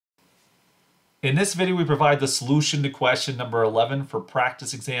In this video, we provide the solution to question number 11 for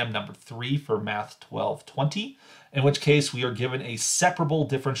practice exam number 3 for Math 1220, in which case we are given a separable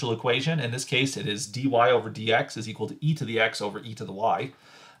differential equation. In this case, it is dy over dx is equal to e to the x over e to the y.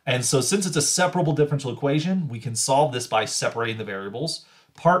 And so since it's a separable differential equation, we can solve this by separating the variables.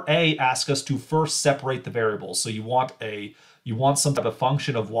 Part A asks us to first separate the variables. So you want some type of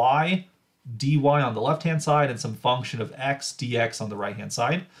function of y, dy on the left-hand side, and some function of x, dx on the right-hand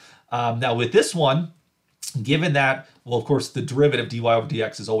side. Now with this one, given that, well, of course, the derivative dy over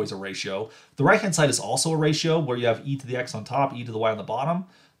dx is always a ratio. The right-hand side is also a ratio where you have e to the x on top, e to the y on the bottom.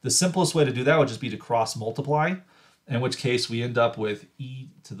 The simplest way to do that would just be to cross multiply, in which case we end up with e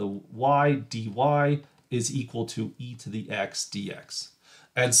to the y dy is equal to e to the x dx.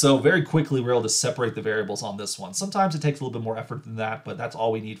 And so very quickly, we're able to separate the variables on this one. Sometimes it takes a little bit more effort than that, but that's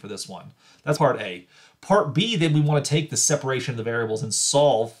all we need for this one. That's part A. Part B, then we want to take the separation of the variables and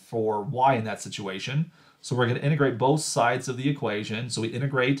solve for y in that situation. So we're going to integrate both sides of the equation. So we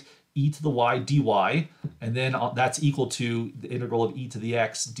integrate e to the y dy, and then that's equal to the integral of e to the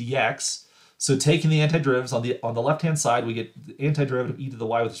x dx. So taking the antiderivatives on the left-hand side, we get the antiderivative of e to the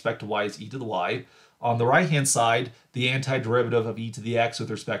y with respect to y is e to the y. On the right-hand side, the antiderivative of e to the x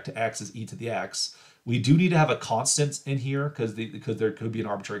with respect to x is e to the x. We do need to have a constant in here because there could be an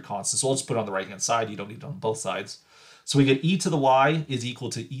arbitrary constant. So I'll just put it on the right-hand side. You don't need it on both sides. So we get e to the y is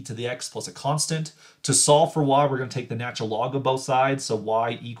equal to e to the x plus a constant. To solve for y, we're going to take the natural log of both sides. So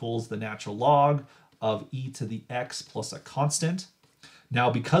y equals the natural log of e to the x plus a constant. Now,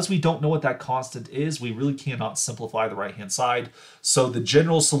 because we don't know what that constant is, we really cannot simplify the right-hand side. So the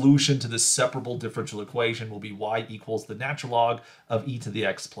general solution to this separable differential equation will be y equals the natural log of e to the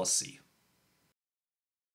x plus c.